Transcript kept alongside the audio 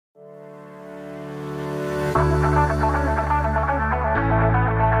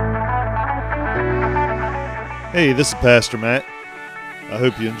Hey, this is Pastor Matt. I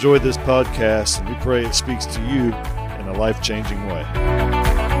hope you enjoyed this podcast, and we pray it speaks to you in a life-changing way.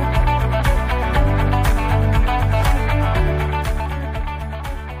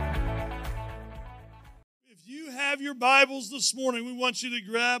 If you have your Bibles this morning, we want you to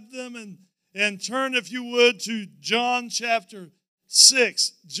grab them and turn, if you would, to John chapter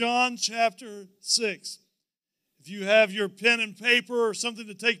 6. John chapter 6. If you have your pen and paper or something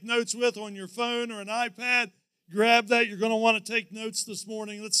to take notes with on your phone or an iPad, grab that. You're going to want to take notes this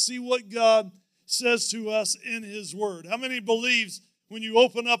morning. Let's see what God says to us in His Word. How many believes when you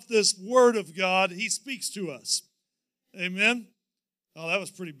open up this Word of God, He speaks to us? Amen? Oh, that was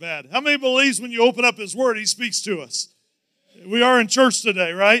pretty bad. How many believes when you open up His Word, He speaks to us? We are in church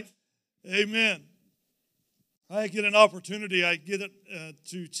today, right? Amen. I get an opportunity. I get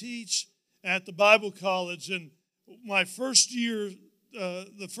to teach at the Bible college, and my first year,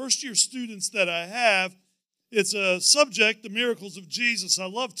 the first year students that I have, it's a subject, the miracles of Jesus. I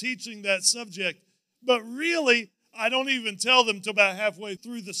love teaching that subject, but really, I don't even tell them till about halfway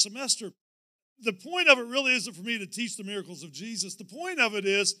through the semester. The point of it really isn't for me to teach the miracles of Jesus. The point of it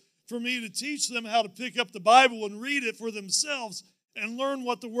is for me to teach them how to pick up the Bible and read it for themselves and learn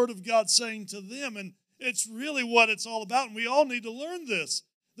what the Word of God's saying to them. And it's really what it's all about, and we all need to learn this.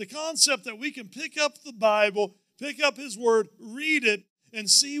 The concept that we can pick up the Bible, pick up His Word, read it, and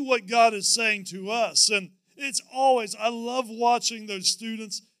see what God is saying to us. And it's always, I love watching those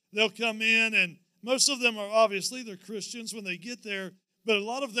students. They'll come in, and most of them are obviously, they're Christians when they get there, but a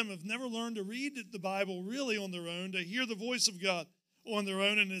lot of them have never learned to read the Bible really on their own, to hear the voice of God on their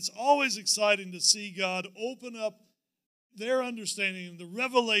own, and it's always exciting to see God open up their understanding and the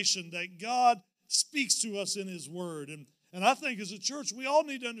revelation that God speaks to us in His Word. And I think as a church, we all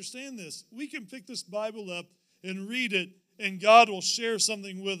need to understand this. We can pick this Bible up and read it, and God will share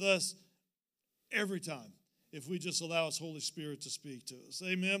something with us every time if we just allow His Holy Spirit to speak to us.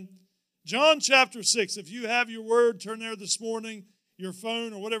 Amen. John chapter 6. If you have your word, turn there this morning, your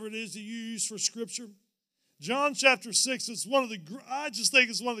phone or whatever it is that you use for Scripture. John chapter 6 is I just think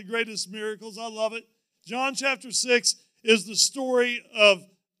it's one of the greatest miracles. I love it. John chapter 6 is the story of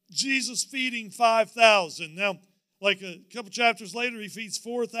Jesus feeding 5,000. Now, like a couple chapters later, He feeds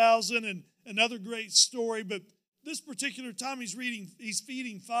 4,000, and another great story. But this particular time, He's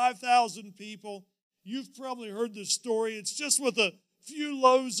feeding 5,000 people. You've probably heard this story. It's just with a few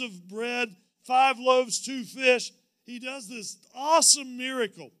loaves of bread, 5 loaves, 2 fish. He does this awesome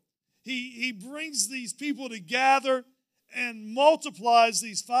miracle. He brings these people together and multiplies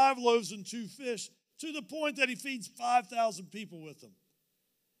these 5 loaves and 2 fish to the point that He feeds 5,000 people with them.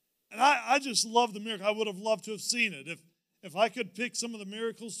 And I just love the miracle. I would have loved to have seen it. If I could pick some of the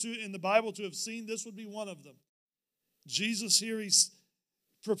miracles in the Bible to have seen, this would be one of them. Jesus here, He's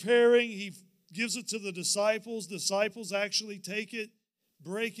preparing. He gives it to the disciples. Disciples actually take it,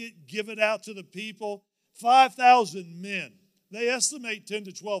 break it, give it out to the people. 5,000 men. They estimate 10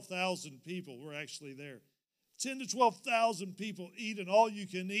 to 12,000 people were actually there. 10 to 12,000 people eating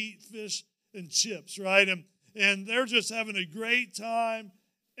all-you-can-eat fish and chips, right? And they're just having a great time.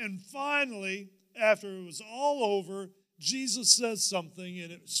 And finally, after it was all over, Jesus says something,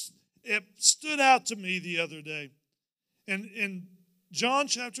 and it stood out to me the other day. And in John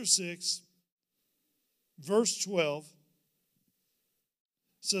chapter 6, verse 12,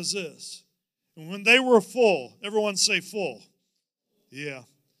 says this, and when they were full, everyone say full. Yeah.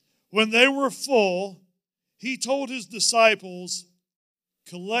 When they were full, He told His disciples,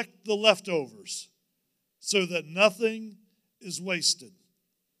 collect the leftovers so that nothing is wasted.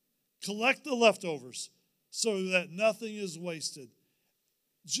 Collect the leftovers so that nothing is wasted.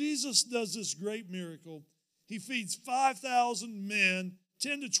 Jesus does this great miracle. He feeds 5,000 men,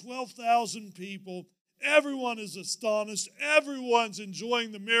 10 to 12,000 people. Everyone is astonished. Everyone's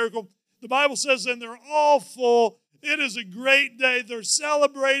enjoying the miracle. The Bible says, and they're all full. It is a great day. They're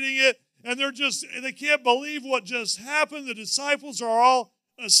celebrating it, and they can't believe what just happened. The disciples are all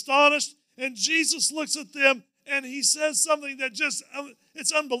astonished, and Jesus looks at them, and He says something that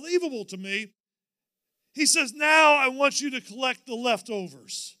it's unbelievable to me. He says, now I want you to collect the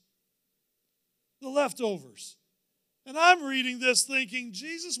leftovers. The leftovers. And I'm reading this thinking,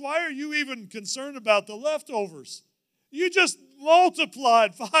 Jesus, why are you even concerned about the leftovers? You just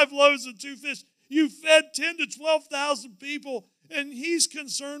multiplied 5 loaves and 2 fish. You fed 10 to 12,000 people, and He's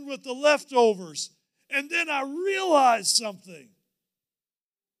concerned with the leftovers. And then I realized something.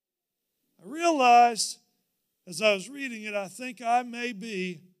 I realized as I was reading it, I think I may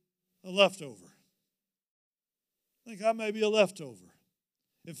be a leftover. I think I may be a leftover.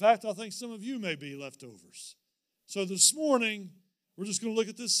 In fact, I think some of you may be leftovers. So this morning, we're just going to look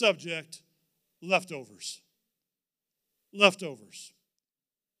at this subject, leftovers. leftovers.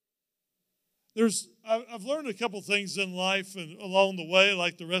 I've learned a couple things in life and along the way,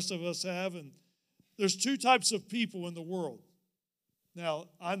 like the rest of us have, and there's two types of people in the world. Now,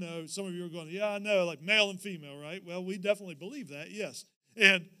 I know some of you are going, yeah, I know, like male and female, right? Well, we definitely believe that, yes.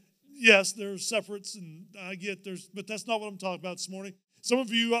 And yes, there's separates, and I get but that's not what I'm talking about this morning. Some of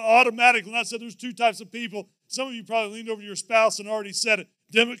you automatically, when I said there's two types of people, some of you probably leaned over to your spouse and already said it,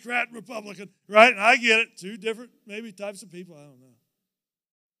 Democrat, Republican, right? And I get it, two different maybe types of people, I don't know.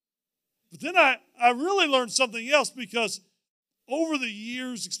 But then I really learned something else, because over the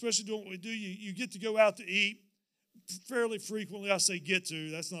years, especially doing what we do, you get to go out to eat fairly frequently. I say get to.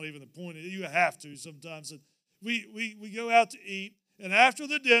 That's not even the point. You have to sometimes. And we go out to eat, and after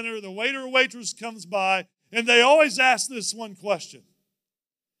the dinner, the waiter or waitress comes by, and they always ask this one question: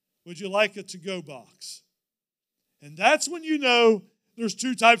 would you like a to-go box? And that's when you know there's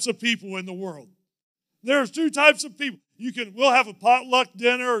two types of people in the world. There's two types of people. We'll have a potluck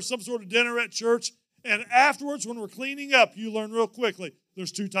dinner or some sort of dinner at church, and afterwards, when we're cleaning up, you learn real quickly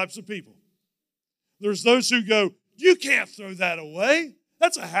there's two types of people. There's those who go, you can't throw that away.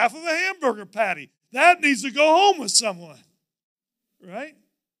 That's a half of a hamburger patty. That needs to go home with someone, right?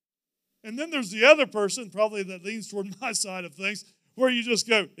 And then there's the other person, probably that leans toward my side of things, where you just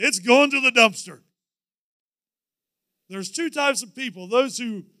go, it's going to the dumpster. There's two types of people, those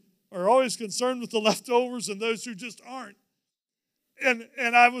who are always concerned with the leftovers and those who just aren't. And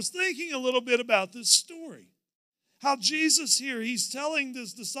I was thinking a little bit about this story. How Jesus here, he's telling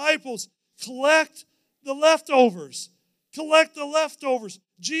his disciples, collect the leftovers. Collect the leftovers.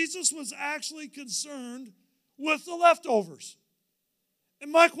 Jesus was actually concerned with the leftovers. And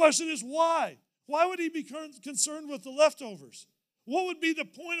my question is, why? Why would he be concerned with the leftovers? What would be the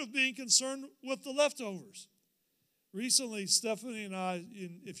point of being concerned with the leftovers? Recently, Stephanie and I,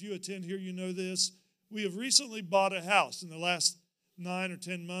 if you attend here, you know this, we have recently bought a house in the last 9 or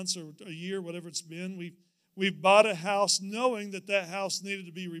 10 months or a year, whatever it's been. We've bought a house knowing that house needed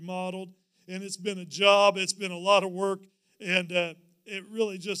to be remodeled, and it's been a job. It's been a lot of work, and it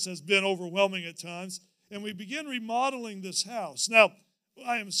really just has been overwhelming at times. And we began remodeling this house. Now,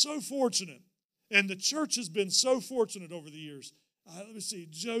 I am so fortunate, and the church has been so fortunate over the years. Let me see,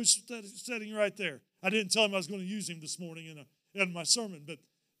 Joe's sitting right there. I didn't tell him I was going to use him this morning in my sermon, but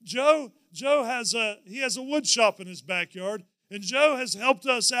Joe has a wood shop in his backyard, and Joe has helped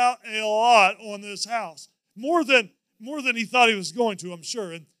us out a lot on this house, more than he thought he was going to, I'm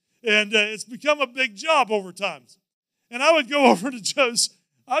sure, and it's become a big job over time. And I would go over to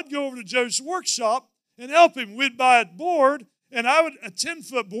Joe's workshop and help him. We'd buy a board, and a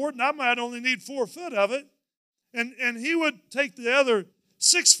 10-foot board, and I might only need 4 foot of it, and he would take the other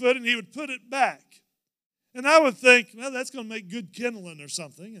 6 foot and he would put it back. And I would think, well, that's going to make good kindling or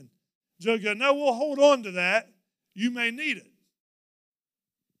something. And Joe would go, no, we'll hold on to that. You may need it.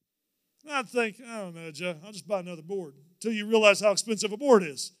 And I'd think, I don't know, Joe, I'll just buy another board until you realize how expensive a board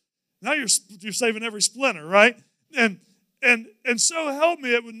is. Now you're saving every splinter, right? And so help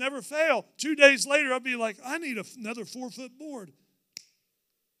me, it would never fail. 2 days later, I'd be like, I need another 4-foot board.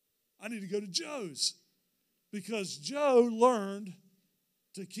 I need to go to Joe's, because Joe learned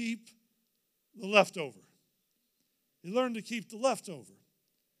to keep the leftover. He learned to keep the leftover.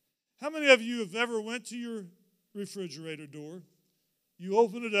 How many of you have ever went to your refrigerator door, you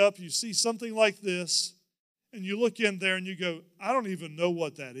open it up, you see something like this, and you look in there and you go, I don't even know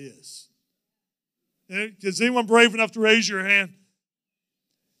what that is? Is anyone brave enough to raise your hand?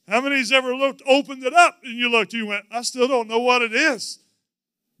 How many has ever opened it up, and you looked, you went, I still don't know what it is.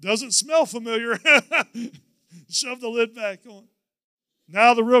 Doesn't smell familiar. Shove the lid back on.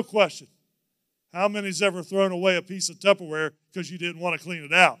 Now the real question. How many's ever thrown away a piece of Tupperware because you didn't want to clean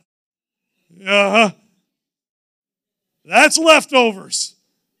it out? That's leftovers.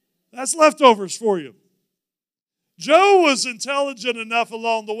 That's leftovers for you. Joe was intelligent enough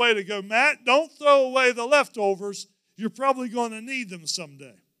along the way to go, Matt, don't throw away the leftovers. You're probably going to need them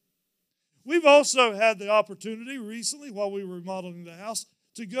someday. We've also had the opportunity recently, while we were remodeling the house,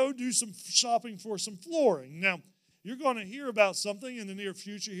 to go do some shopping for some flooring. Now, you're going to hear about something in the near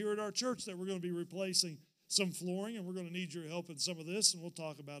future here at our church that we're going to be replacing some flooring, and we're going to need your help in some of this, and we'll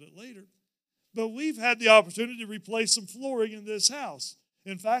talk about it later. But we've had the opportunity to replace some flooring in this house.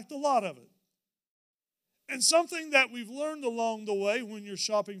 In fact, a lot of it. And something that we've learned along the way when you're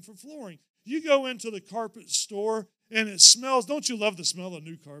shopping for flooring, you go into the carpet store and it smells, don't you love the smell of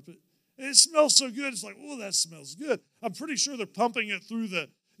new carpet? And it smells so good, it's like, oh, that smells good. I'm pretty sure they're pumping it through the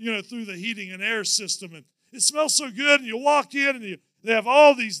heating and air system, and it smells so good, and you walk in and they have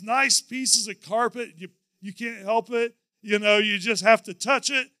all these nice pieces of carpet. You can't help it. You just have to touch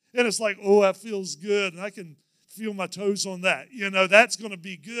it, and it's like, oh, that feels good. And I can feel my toes on that. That's going to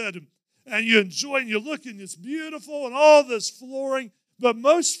be good. And you enjoy and you look and it's beautiful and all this flooring. But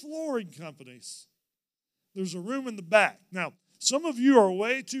most flooring companies, there's a room in the back. Now, some of you are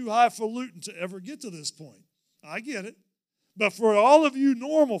way too highfalutin to ever get to this point. I get it. But for all of you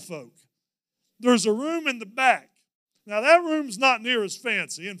normal folk, there's a room in the back. Now, that room's not near as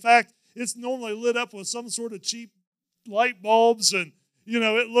fancy. In fact, it's normally lit up with some sort of cheap light bulbs, and,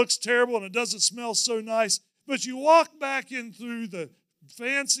 it looks terrible and it doesn't smell so nice. But you walk back in through the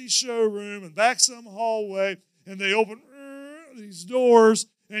fancy showroom and back some hallway, and they open these doors,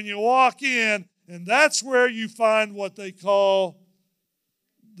 and you walk in, and that's where you find what they call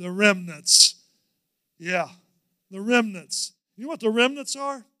the remnants. Yeah, the remnants. You know what the remnants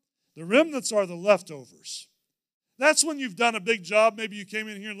are? The remnants are the leftovers. That's when you've done a big job. Maybe you came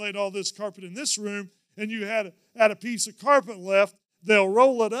in here and laid all this carpet in this room, and you had a piece of carpet left. They'll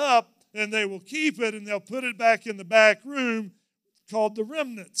roll it up, and they will keep it, and they'll put it back in the back room called the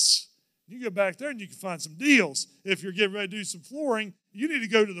remnants. You go back there, and you can find some deals. If you're getting ready to do some flooring, you need to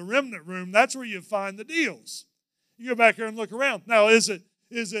go to the remnant room. That's where you find the deals. You go back there and look around. Now, is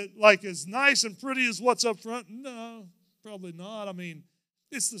it like as nice and pretty as what's up front? No, probably not. I mean,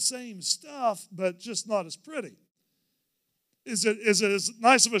 it's the same stuff, but just not as pretty. Is it as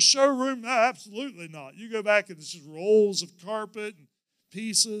nice of a showroom? No, absolutely not. You go back and it's just rolls of carpet and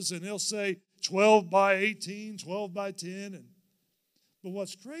pieces, and they'll say 12 by 18, 12 by 10. But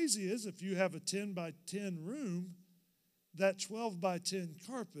what's crazy is if you have a 10 by 10 room, that 12 by 10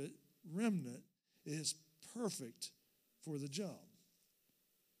 carpet remnant is perfect for the job.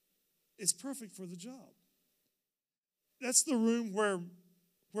 It's perfect for the job. That's the room where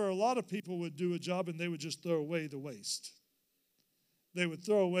a lot of people would do a job and they would just throw away the waste. They would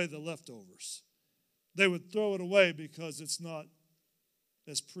throw away the leftovers. They would throw it away because it's not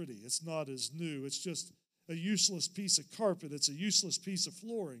as pretty. It's not as new. It's just a useless piece of carpet. It's a useless piece of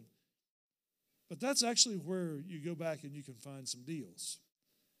flooring. But that's actually where you go back and you can find some deals.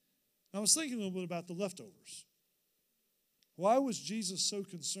 I was thinking a little bit about the leftovers. Why was Jesus so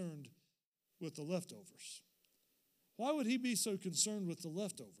concerned with the leftovers? Why would he be so concerned with the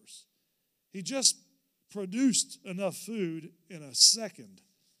leftovers? He just produced enough food in a second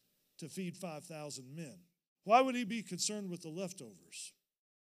to feed 5,000 men. Why would he be concerned with the leftovers?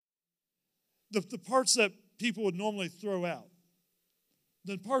 The parts that people would normally throw out.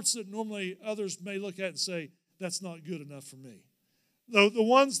 The parts that normally others may look at and say, that's not good enough for me. The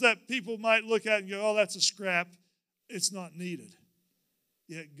ones that people might look at and go, oh, that's a scrap. It's not needed.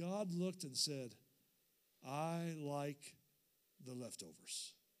 Yet God looked and said, I like the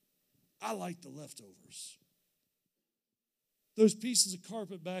leftovers. I like the leftovers. Those pieces of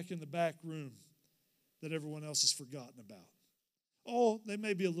carpet back in the back room that everyone else has forgotten about. Oh, they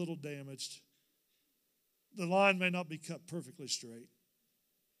may be a little damaged. The line may not be cut perfectly straight.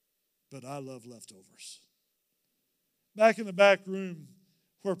 But I love leftovers. Back in the back room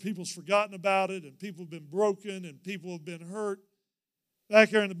where people's forgotten about it and people have been broken and people have been hurt. Back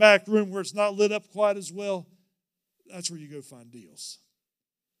there in the back room where it's not lit up quite as well, that's where you go find deals.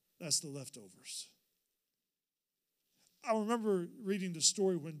 That's the leftovers. I remember reading the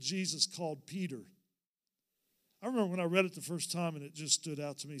story when Jesus called Peter. I remember when I read it the first time and it just stood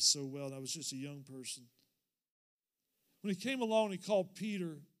out to me so well, and I was just a young person. When he came along and he called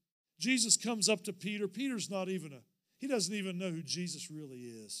Peter, Jesus comes up to Peter. Peter's he doesn't even know who Jesus really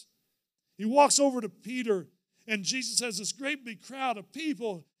is. He walks over to Peter, and Jesus has this great big crowd of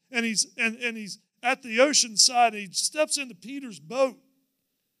people, and he's at the ocean side, and he steps into Peter's boat.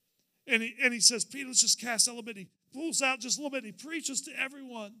 And he says, Peter, let's just cast out a little bit. He pulls out just a little bit, and he preaches to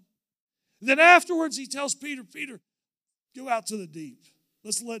everyone. And then afterwards, he tells Peter, go out to the deep.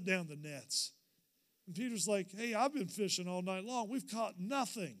 Let's let down the nets. And Peter's like, hey, I've been fishing all night long. We've caught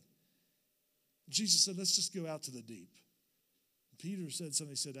nothing. Jesus said, let's just go out to the deep. And Peter said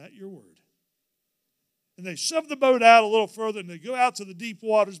something. He said, at your word. And they shove the boat out a little further, and they go out to the deep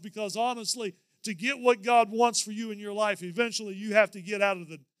waters because, honestly, to get what God wants for you in your life, eventually you have to get out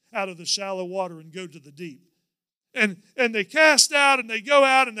of the shallow water and go to the deep. And they cast out, and they go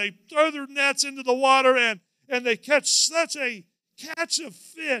out, and they throw their nets into the water, and they catch such a catch of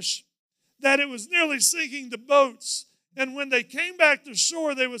fish that it was nearly sinking the boats. And when they came back to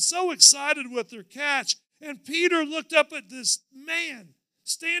shore, they were so excited with their catch. And Peter looked up at this man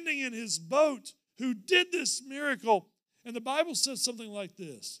standing in his boat who did this miracle. And the Bible says something like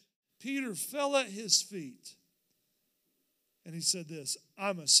this. Peter fell at his feet. And he said this,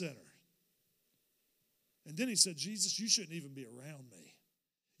 I'm a sinner. And then he said, Jesus, you shouldn't even be around me.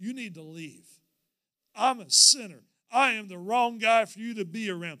 You need to leave. I'm a sinner. I am the wrong guy for you to be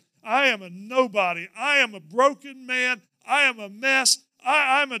around. I am a nobody. I am a broken man. I am a mess.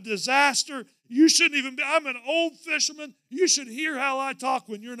 I'm a disaster. You shouldn't even be. I'm an old fisherman. You should hear how I talk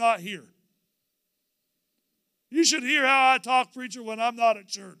when you're not here. You should hear how I talk, preacher, when I'm not at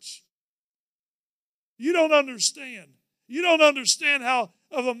church. You don't understand. You don't understand how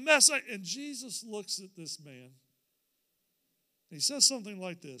of a mess and Jesus looks at this man. He says something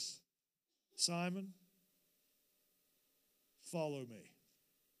like this: Simon, follow me.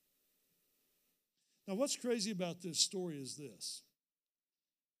 Now, what's crazy about this story is this.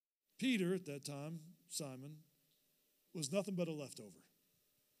 Peter, at that time, Simon, was nothing but a leftover.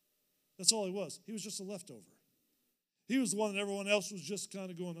 That's all he was. He was just a leftover. He was the one that everyone else was just kind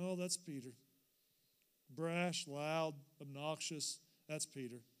of going, oh, that's Peter. Brash, loud, obnoxious, that's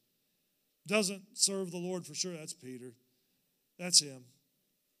Peter. Doesn't serve the Lord for sure, that's Peter. That's him.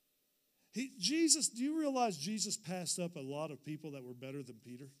 Do you realize Jesus passed up a lot of people that were better than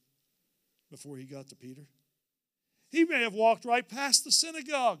Peter before he got to Peter? He may have walked right past the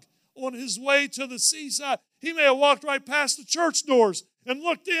synagogue on his way to the seaside. He may have walked right past the church doors and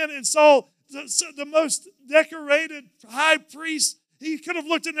looked in and saw the most decorated high priest. He could have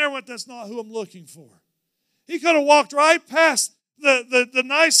looked in there and went, that's not who I'm looking for. He could have walked right past the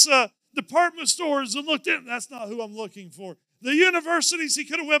nice department stores and looked in, that's not who I'm looking for. The universities he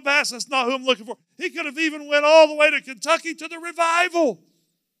could have went past, that's not who I'm looking for. He could have even went all the way to Kentucky to the revival.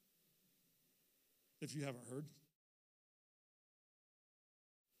 If you haven't heard.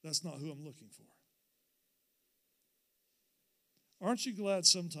 That's not who I'm looking for. Aren't you glad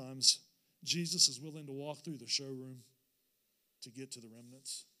sometimes Jesus is willing to walk through the showroom to get to the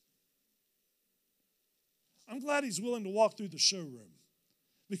remnants? I'm glad he's willing to walk through the showroom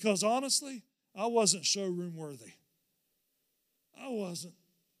because honestly, I wasn't showroom worthy. I wasn't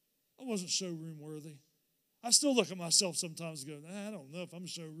showroom worthy. I still look at myself sometimes and go, I don't know if I'm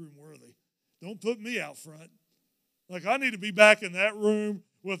showroom worthy. Don't put me out front. Like I need to be back in that room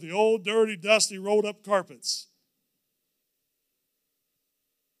with the old, dirty, dusty, rolled up carpets.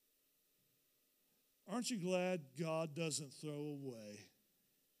 Aren't you glad God doesn't throw away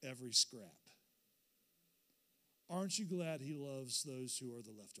every scrap? Aren't you glad he loves those who are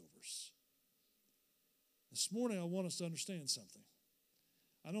the leftovers? This morning I want us to understand something.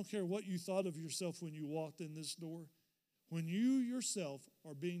 I don't care what you thought of yourself when you walked in this door. When you yourself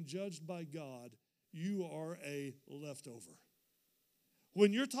are being judged by God, you are a leftover.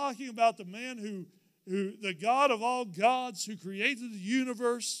 When you're talking about the man who the God of all gods, who created the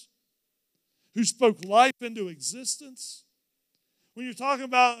universe, who spoke life into existence, when you're talking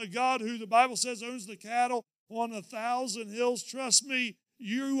about a God who the Bible says owns the cattle on 1,000 hills, trust me,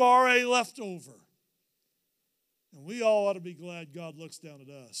 you are a leftover. And we all ought to be glad God looks down at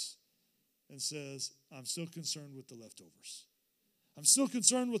us and says, I'm still concerned with the leftovers. I'm still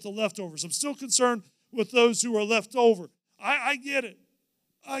concerned with the leftovers. I'm still concerned with those who are left over. I get it.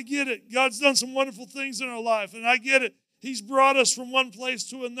 I get it. God's done some wonderful things in our life, and I get it. He's brought us from one place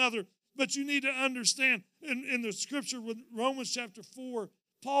to another. But you need to understand, in the scripture with Romans chapter 4,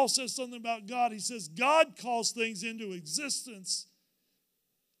 Paul says something about God. He says, God calls things into existence,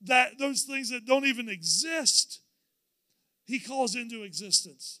 that those things that don't even exist, he calls into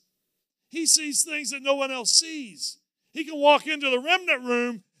existence. He sees things that no one else sees. He can walk into the remnant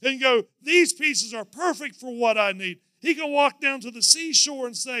room and go, these pieces are perfect for what I need. He can walk down to the seashore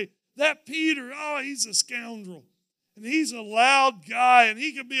and say, that Peter, oh, he's a scoundrel. And he's a loud guy and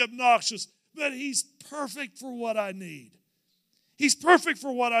he can be obnoxious, but he's perfect for what I need. He's perfect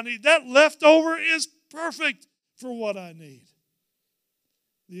for what I need. That leftover is perfect for what I need.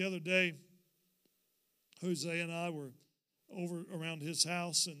 The other day, Jose and I were over around his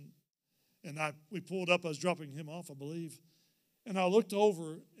house, and we pulled up. I was dropping him off, I believe. And I looked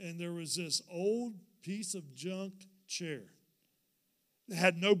over, and there was this old piece of junk chair. It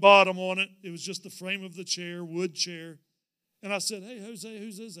had no bottom on it. It was just the frame of the chair, wood chair. And I said, hey, Jose,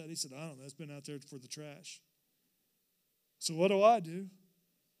 whose is that? He said, I don't know. It's been out there for the trash. So what do?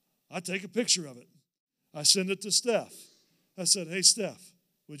 I take a picture of it. I send it to Steph. I said, hey, Steph,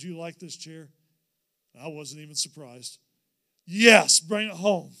 would you like this chair? I wasn't even surprised. Yes, bring it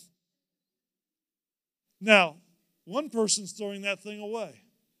home. Now, one person's throwing that thing away.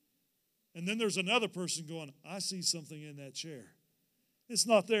 And then there's another person going, I see something in that chair. It's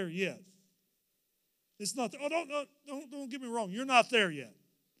not there yet. It's not there. Oh, don't get me wrong. You're not there yet.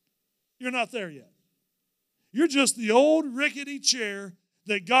 You're not there yet. You're just the old rickety chair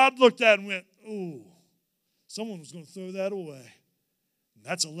that God looked at and went, oh, someone was going to throw that away. And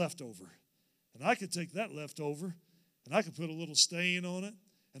that's a leftover. And I could take that leftover and I could put a little stain on it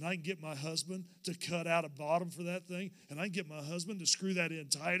and I can get my husband to cut out a bottom for that thing, and I can get my husband to screw that in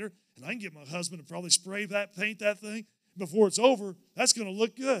tighter, and I can get my husband to probably paint that thing before it's over, that's going to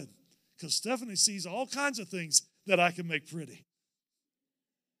look good. Because Stephanie sees all kinds of things that I can make pretty.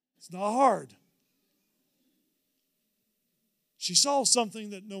 It's not hard. She saw something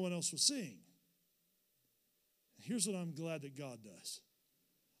that no one else was seeing. Here's what I'm glad that God does.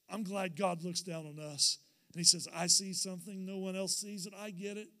 I'm glad God looks down on us and he says, I see something no one else sees it. I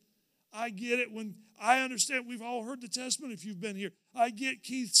get it. I get it. When I understand, we've all heard the testimony if you've been here. I get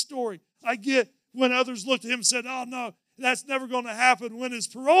Keith's story. I get when others looked at him and said, oh no, that's never going to happen. When his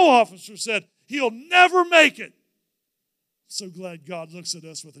parole officer said, he'll never make it. I'm so glad God looks at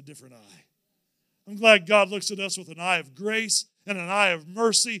us with a different eye. I'm glad God looks at us with an eye of grace and an eye of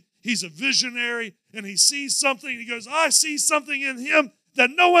mercy. He's a visionary and he sees something. He goes, I see something in him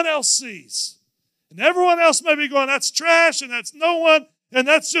that no one else sees. And everyone else may be going, that's trash and that's no one and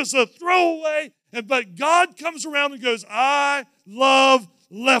that's just a throwaway. But God comes around and goes, I love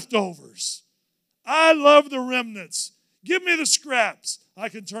leftovers. I love the remnants. Give me the scraps. I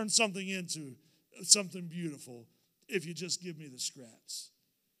can turn something into something beautiful if you just give me the scraps.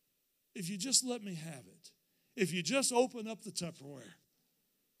 If you just let me have it. If you just open up the Tupperware,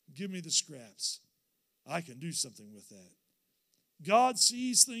 give me the scraps. I can do something with that. God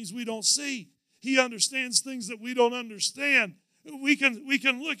sees things we don't see. He understands things that we don't understand. We can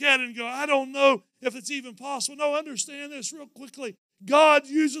look at it and go, I don't know if it's even possible. No, understand this real quickly. God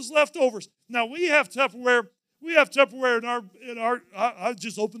uses leftovers. Now, we have Tupperware. We have Tupperware in our I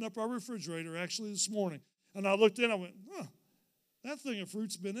just opened up our refrigerator actually this morning. And I looked in, I went, that thing of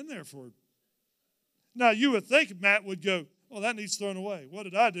fruit's been in there for. Now, you would think Matt would go, that needs thrown away. What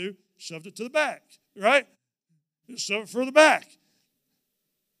did I do? Shoved it to the back, right? Just shove it for the back.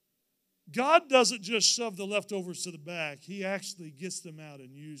 God doesn't just shove the leftovers to the back. He actually gets them out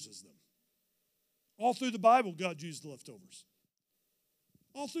and uses them. All through the Bible, God used the leftovers.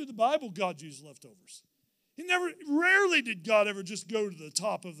 All through the Bible, God used leftovers. Rarely did God ever just go to the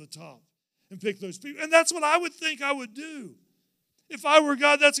top of the top and pick those people. And that's what I would think I would do. If I were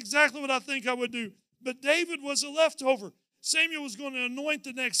God, that's exactly what I think I would do. But David was a leftover. Samuel was going to anoint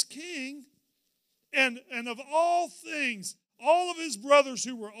the next king. And of all things, all of his brothers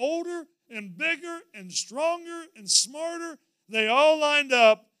who were older and bigger and stronger and smarter, they all lined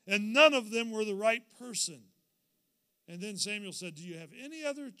up, and none of them were the right person. And then Samuel said, do you have any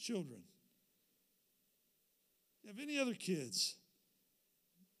other children? Do you have any other kids?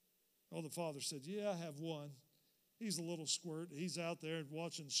 Oh, the father said, yeah, I have one. He's a little squirt. He's out there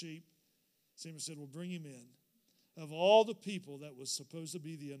watching sheep. Samuel said, well, bring him in. Of all the people that was supposed to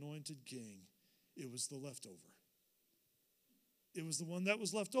be the anointed king, it was the leftover. It was the one that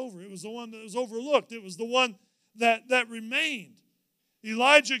was left over. It was the one that was overlooked. It was the one that remained.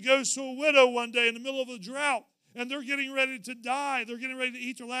 Elijah goes to a widow one day in the middle of a drought, and they're getting ready to die. They're getting ready to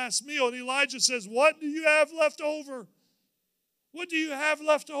eat their last meal. And Elijah says, what do you have left over? What do you have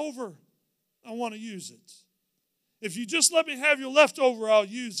left over? I want to use it. If you just let me have your leftover, I'll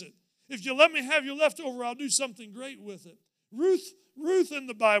use it. If you let me have your leftover, I'll do something great with it. Ruth in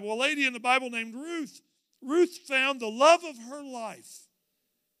the Bible, a lady in the Bible named Ruth. Ruth found the love of her life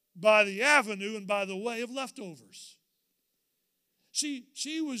by the avenue and by the way of leftovers. She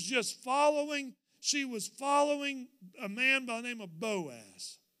was just following a man by the name of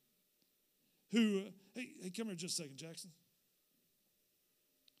Boaz who, hey, come here just a second, Jackson.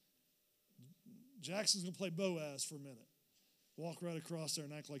 Jackson's going to play Boaz for a minute. Walk right across there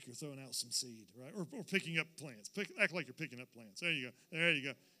and act like you're throwing out some seed, right? Or picking up plants. Act like you're picking up plants. There you go. There you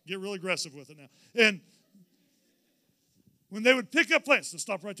go. Get real aggressive with it now. And when they would pick up plants, so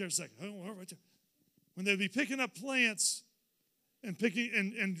stop right there a second. Right there. When they'd be picking up plants and picking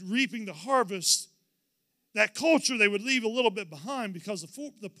and reaping the harvest, that culture they would leave a little bit behind because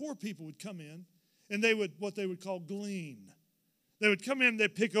the poor people would come in and they would what they would call glean. They would come in,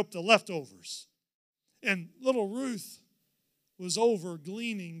 they'd pick up the leftovers. And little Ruth was over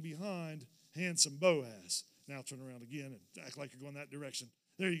gleaning behind handsome Boaz. Now turn around again and act like you're going that direction.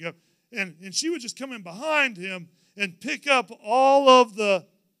 There you go. And she would just come in behind him and pick up all of the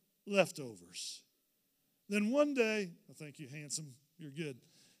leftovers. Then one day, thank you, handsome. You're good.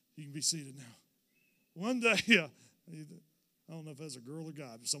 You can be seated now. One day, I don't know if that's a girl or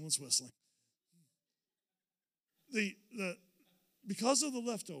guy, but someone's whistling. Because of the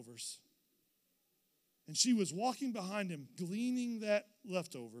leftovers, and she was walking behind him, gleaning that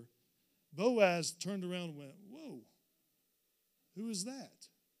leftover, Boaz turned around and went, whoa, who is that?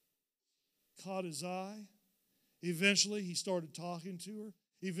 Caught his eye. Eventually, he started talking to her.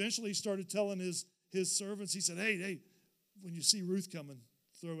 Eventually, he started telling his servants, he said, hey, when you see Ruth coming,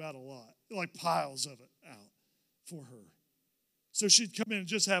 throw out a lot, like piles of it out for her. So she'd come in and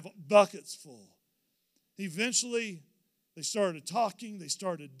just have buckets full. Eventually, they started talking, they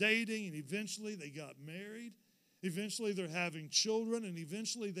started dating, and eventually they got married. Eventually, they're having children, and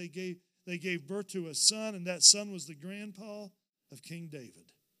eventually they gave birth to a son, and that son was the grandpa of King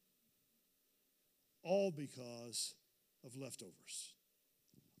David. All because of leftovers.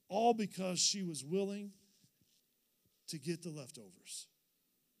 All because she was willing to get the leftovers.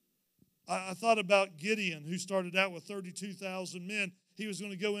 I thought about Gideon, who started out with 32,000 men. He was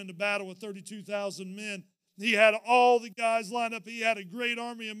going to go into battle with 32,000 men. He had all the guys lined up. He had a great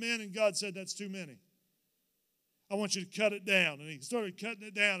army of men, and God said, that's too many. I want you to cut it down. And he started cutting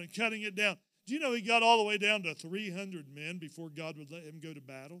it down and cutting it down. Do you know he got all the way down to 300 men before God would let him go to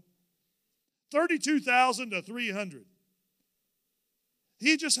battle? 32,000 to 300.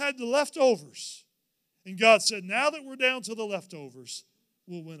 He just had the leftovers. And God said, now that we're down to the leftovers,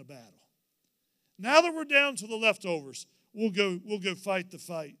 we'll win a battle. Now that we're down to the leftovers, we'll go fight the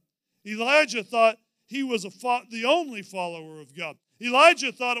fight. Elijah thought he was the only follower of God.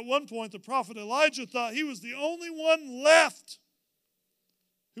 Elijah thought at one point, the prophet Elijah thought he was the only one left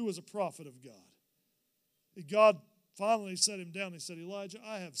who was a prophet of God. And God finally set him down. He said, Elijah,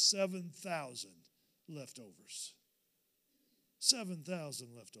 I have 7,000 leftovers. 7,000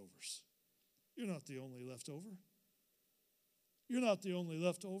 leftovers. You're not the only leftover. You're not the only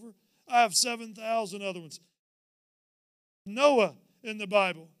leftover. I have 7,000 other ones. Noah in the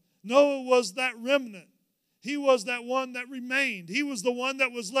Bible. Noah was that remnant. He was that one that remained. He was the one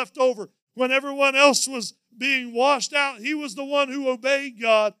that was left over. When everyone else was being washed out, he was the one who obeyed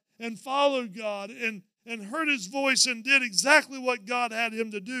God and followed God and heard his voice and did exactly what God had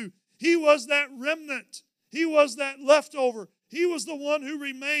him to do. He was that remnant. He was that leftover. He was the one who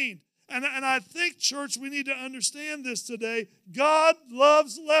remained. And I think, church, we need to understand this today. God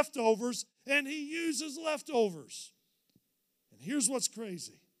loves leftovers, and he uses leftovers. And here's what's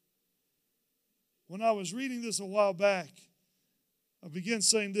crazy. When I was reading this a while back, I began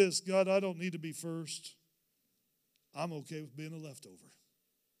saying this, God, I don't need to be first. I'm okay with being a leftover.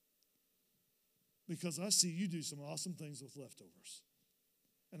 Because I see you do some awesome things with leftovers.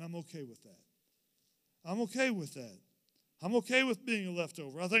 And I'm okay with that. I'm okay with that. I'm okay with being a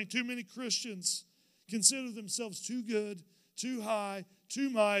leftover. I think too many Christians consider themselves too good, too high,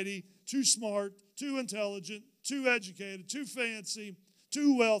 too mighty, too smart, too intelligent, too educated, too fancy,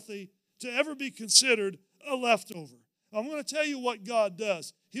 too wealthy to ever be considered a leftover. I'm going to tell you what God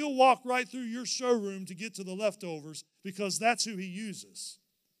does. He'll walk right through your showroom to get to the leftovers because that's who he uses.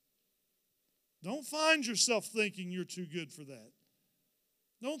 Don't find yourself thinking you're too good for that.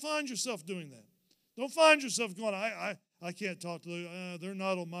 Don't find yourself doing that. Don't find yourself going, I can't talk to them. They're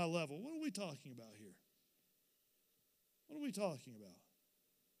not on my level. What are we talking about here? What are we talking about?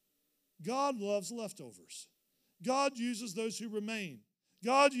 God loves leftovers. God uses those who remain.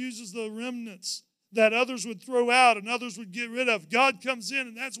 God uses the remnants that others would throw out and others would get rid of. God comes in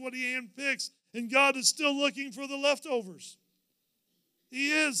and that's what he handpicks. And God is still looking for the leftovers.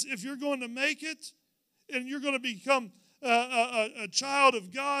 He is. If you're going to make it and you're going to become a child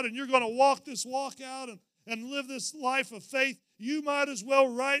of God and you're going to walk this walk out and live this life of faith, you might as well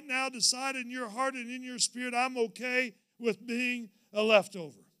right now decide in your heart and in your spirit, I'm okay with being a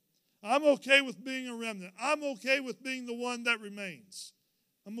leftover. I'm okay with being a remnant. I'm okay with being the one that remains.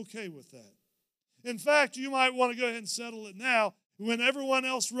 I'm okay with that. In fact, you might want to go ahead and settle it now. When everyone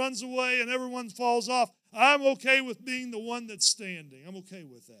else runs away and everyone falls off, I'm okay with being the one that's standing. I'm okay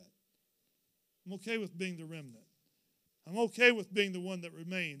with that. I'm okay with being the remnant. I'm okay with being the one that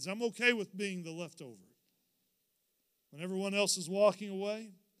remains. I'm okay with being the leftover. When everyone else is walking away,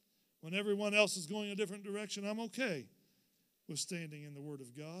 when everyone else is going a different direction, I'm okay with standing in the Word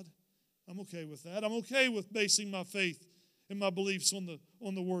of God. I'm okay with that. I'm okay with basing my faith and my beliefs on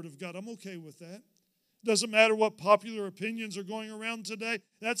the Word of God. I'm okay with that. Doesn't matter what popular opinions are going around today.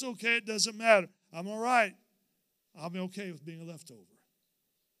 That's okay. It doesn't matter. I'm all right. I'm okay with being a leftover.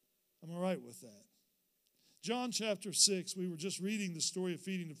 I'm all right with that. John chapter 6, we were just reading the story of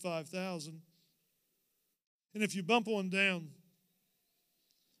feeding the 5,000. And if you bump on down,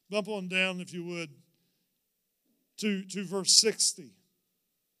 if you would, to verse 60.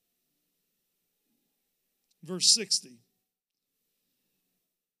 Verse 60.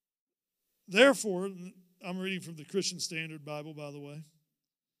 Therefore, I'm reading from the Christian Standard Bible, by the way.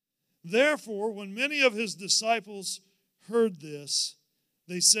 Therefore, when many of his disciples heard this,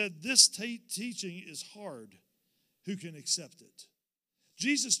 they said, this teaching is hard. Who can accept it?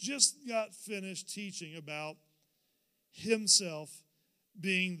 Jesus just got finished teaching about himself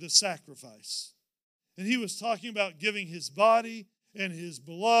being the sacrifice. And he was talking about giving his body and his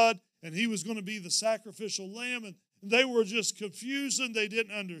blood, and he was going to be the sacrificial lamb. And they were just confused, and they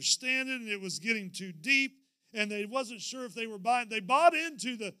didn't understand it, and it was getting too deep, and they wasn't sure if they were buying. They bought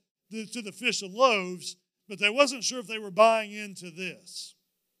into the fish and loaves, but they wasn't sure if they were buying into this.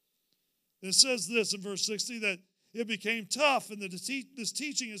 It says this in verse 60, that it became tough, and this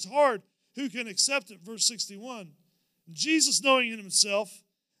teaching is hard. Who can accept it? Verse 61. Jesus, knowing in himself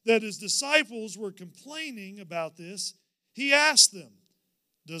that his disciples were complaining about this, he asked them,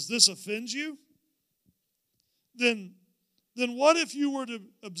 does this offend you? Then what if you were to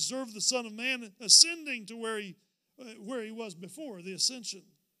observe the Son of Man ascending to where he was before, the ascension?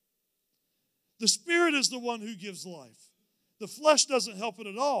 The Spirit is the one who gives life. The flesh doesn't help it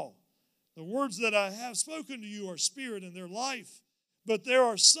at all. The words that I have spoken to you are spirit and they're life. But there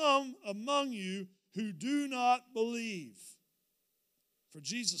are some among you who do not believe. For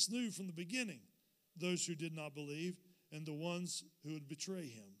Jesus knew from the beginning those who did not believe and the ones who would betray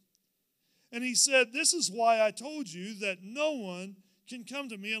him. And he said, this is why I told you that no one can come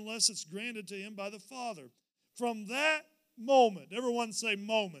to me unless it's granted to him by the Father. From that moment, everyone say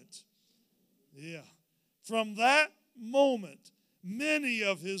moment. Yeah. From that moment, many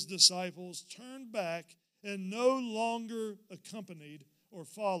of his disciples turned back and no longer accompanied or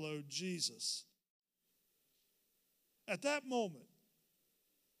followed Jesus. At that moment,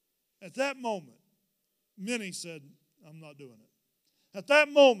 many said, I'm not doing it. At that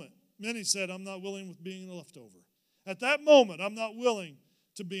moment, many said, I'm not willing with being a leftover. At that moment, I'm not willing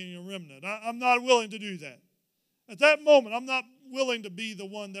to being a remnant. I'm not willing to do that. At that moment, I'm not willing to be the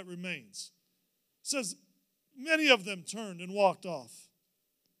one that remains. It says, many of them turned and walked off.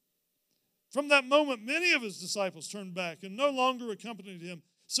 From that moment, many of his disciples turned back and no longer accompanied him.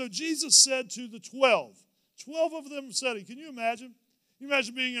 So Jesus said to the 12 of them said, can you imagine? Can you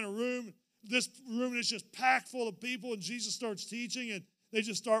imagine being in a room, this room is just packed full of people, and Jesus starts teaching, and they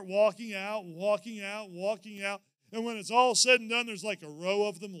just start walking out. And when it's all said and done, there's like a row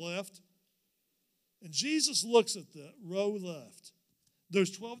of them left. And Jesus looks at the row left,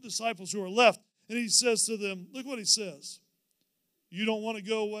 those 12 disciples who are left, and he says to them, look what he says. You don't want to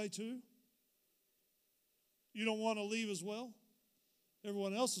go away too? You don't want to leave as well?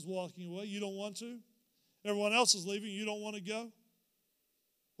 Everyone else is walking away. You don't want to? Everyone else is leaving. You don't want to go?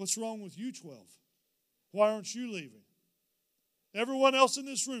 What's wrong with you 12? Why aren't you leaving? Everyone else in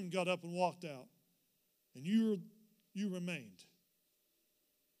this room got up and walked out. And you remained.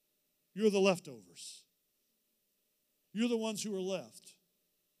 You're the leftovers. You're the ones who are left.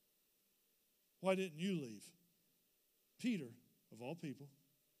 Why didn't you leave? Peter, of all people,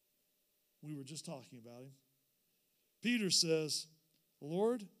 we were just talking about him. Peter says,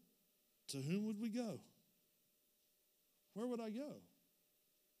 Lord, to whom would we go? Where would I go?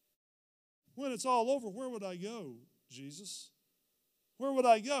 When it's all over, where would I go, Jesus? Where would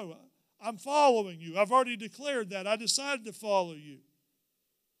I go? I'm following you. I've already declared that. I decided to follow you.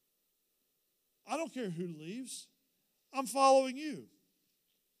 I don't care who leaves. I'm following you.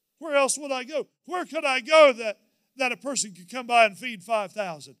 Where else would I go? Where could I go that a person could come by and feed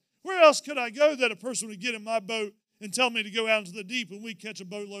 5,000? Where else could I go that a person would get in my boat and tell me to go out into the deep and we'd catch a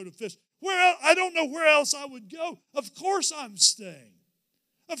boatload of fish? Where else? I don't know where else I would go. Of course I'm staying.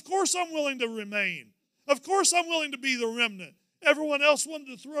 Of course I'm willing to remain. Of course I'm willing to be the remnant. Everyone else wanted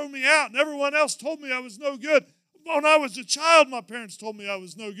to throw me out, and everyone else told me I was no good. When I was a child, my parents told me I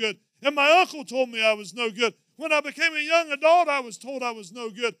was no good, and my uncle told me I was no good. When I became a young adult, I was told I was no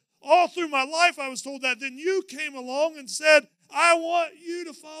good. All through my life, I was told that. Then you came along and said, I want you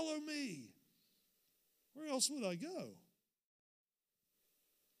to follow me. Where else would I go?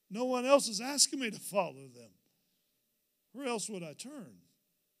 No one else is asking me to follow them. Where else would I turn?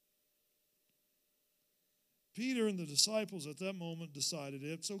 Peter and the disciples at that moment decided,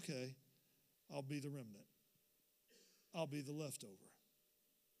 it's okay. I'll be the remnant. I'll be the leftover.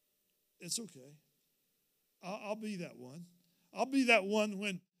 It's okay. I'll be that one. I'll be that one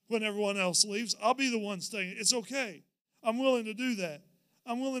when everyone else leaves. I'll be the one staying. It's okay. I'm willing to do that.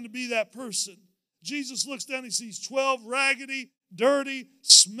 I'm willing to be that person. Jesus looks down, he sees 12 raggedy, dirty,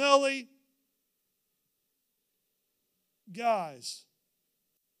 smelly guys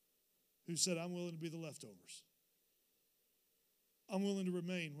who said, I'm willing to be the leftovers. I'm willing to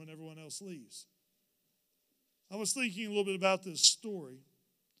remain when everyone else leaves. I was thinking a little bit about this story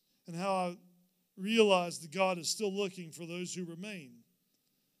and how I realized that God is still looking for those who remain,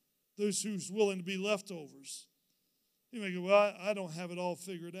 those who's willing to be leftovers. You may go, well, I don't have it all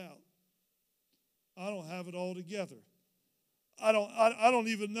figured out. I don't have it all together. I don't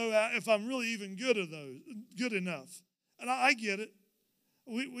even know if I'm really even good enough. And I get it.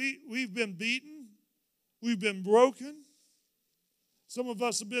 We've been beaten. We've been broken. Some of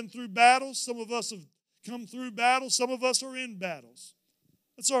us have been through battles. Some of us have come through battles. Some of us are in battles.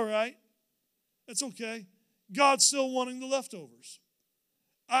 That's all right. That's okay. God's still wanting the leftovers.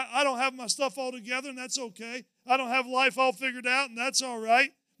 I don't have my stuff all together, and that's okay. I don't have life all figured out, and that's all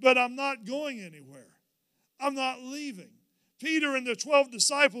right. But I'm not going anywhere. I'm not leaving. Peter and the 12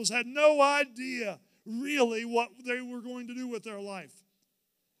 disciples had no idea really what they were going to do with their life.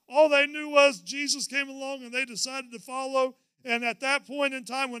 All they knew was Jesus came along and they decided to follow. And at that point in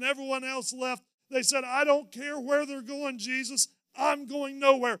time, when everyone else left, they said, I don't care where they're going, Jesus. I'm going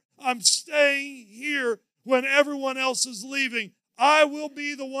nowhere. I'm staying here when everyone else is leaving. I will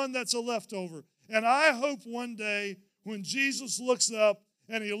be the one that's a leftover. And I hope one day when Jesus looks up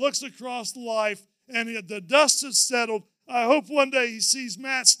and he looks across life and the dust has settled, I hope one day he sees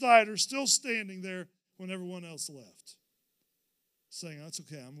Matt Snyder still standing there when everyone else left, saying, that's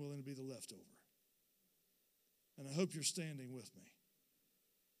okay, I'm willing to be the leftover. And I hope you're standing with me.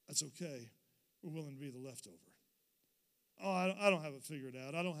 That's okay, we're willing to be the leftover. Oh, I don't have it figured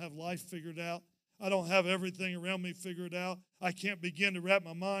out. I don't have life figured out. I don't have everything around me figured out. I can't begin to wrap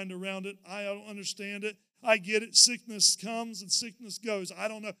my mind around it. I don't understand it. I get it. Sickness comes and sickness goes. I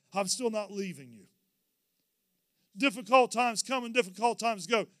don't know. I'm still not leaving you. Difficult times come and difficult times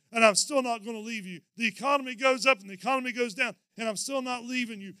go, and I'm still not going to leave you. The economy goes up and the economy goes down, and I'm still not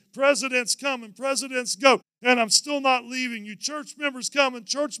leaving you. Presidents come and presidents go, and I'm still not leaving you. Church members come and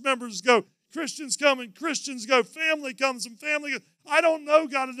church members go. Christians come and Christians go. Family comes and family goes. I don't know,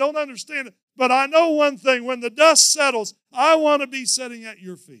 God. I don't understand it. But I know one thing. When the dust settles, I want to be sitting at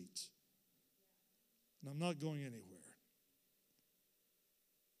your feet. And I'm not going anywhere.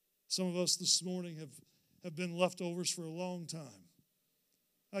 Some of us this morning have been leftovers for a long time.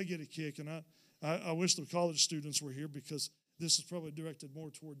 I get a kick, and I wish the college students were here because this is probably directed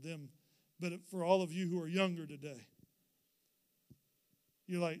more toward them. But for all of you who are younger today,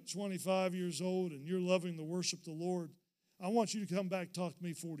 you're like 25 years old and you're loving the worship of the Lord, I want you to come back and talk to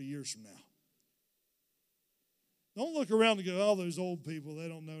me 40 years from now. Don't look around and go, oh, those old people, they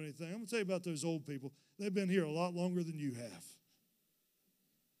don't know anything. I'm going to tell you about those old people. They've been here a lot longer than you have.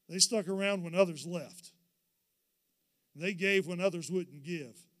 They stuck around when others left. They gave when others wouldn't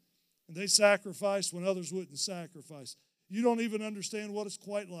give. And they sacrificed when others wouldn't sacrifice. You don't even understand what it's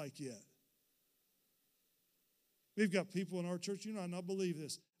quite like yet. We've got people in our church, you know, I believe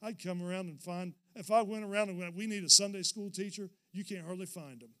this. I'd come around and find, if I went around and went, we need a Sunday school teacher, you can't hardly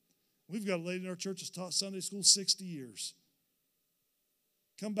find them. We've got a lady in our church that's taught Sunday school 60 years.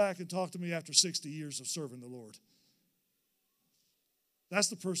 Come back and talk to me after 60 years of serving the Lord. That's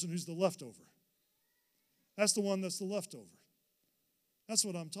the person who's the leftover. That's the one that's the leftover. That's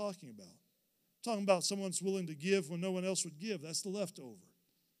what I'm talking about. I'm talking about someone that's willing to give when no one else would give. That's the leftover.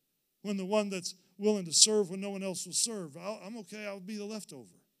 When the one that's willing to serve when no one else will serve. I'm okay, I'll be the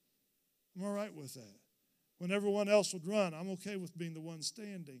leftover. I'm all right with that. When everyone else would run, I'm okay with being the one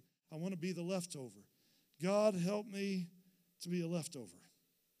standing. I want to be the leftover. God, help me to be a leftover.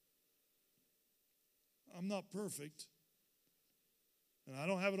 I'm not perfect, and I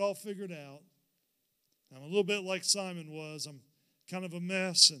don't have it all figured out. I'm a little bit like Simon was. I'm kind of a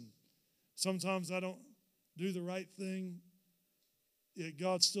mess, and sometimes I don't do the right thing. Yet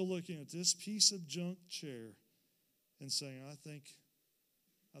God's still looking at this piece of junk chair and saying, I think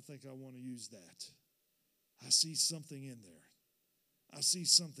I want to use that. I see something in there. I see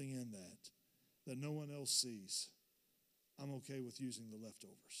something in that no one else sees. I'm okay with using the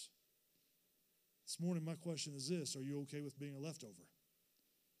leftovers. This morning, my question is this: are you okay with being a leftover?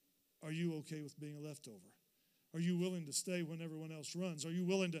 Are you okay with being a leftover? Are you willing to stay when everyone else runs? Are you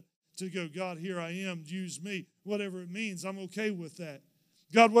willing to go, God, here I am, use me. Whatever it means, I'm okay with that.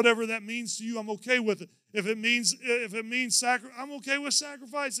 God, whatever that means to you, I'm okay with it. If it means I'm okay with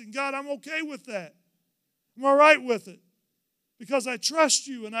sacrificing. God, I'm okay with that. I'm all right with it. Because I trust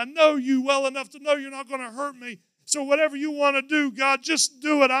you and I know you well enough to know you're not going to hurt me. So whatever you want to do, God, just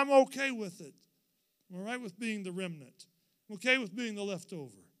do it. I'm okay with it. I'm all right with being the remnant. I'm okay with being the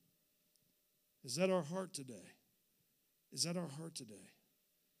leftover. Is that our heart today? Is that our heart today?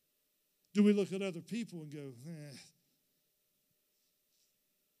 Do we look at other people and go,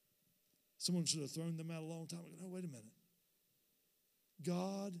 someone should have thrown them out a long time ago? No, wait a minute.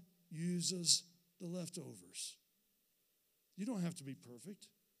 God uses the leftovers. You don't have to be perfect.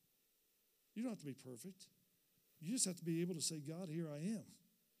 You don't have to be perfect. You just have to be able to say, God, here I am.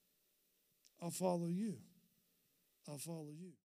 I'll follow you. I'll follow you.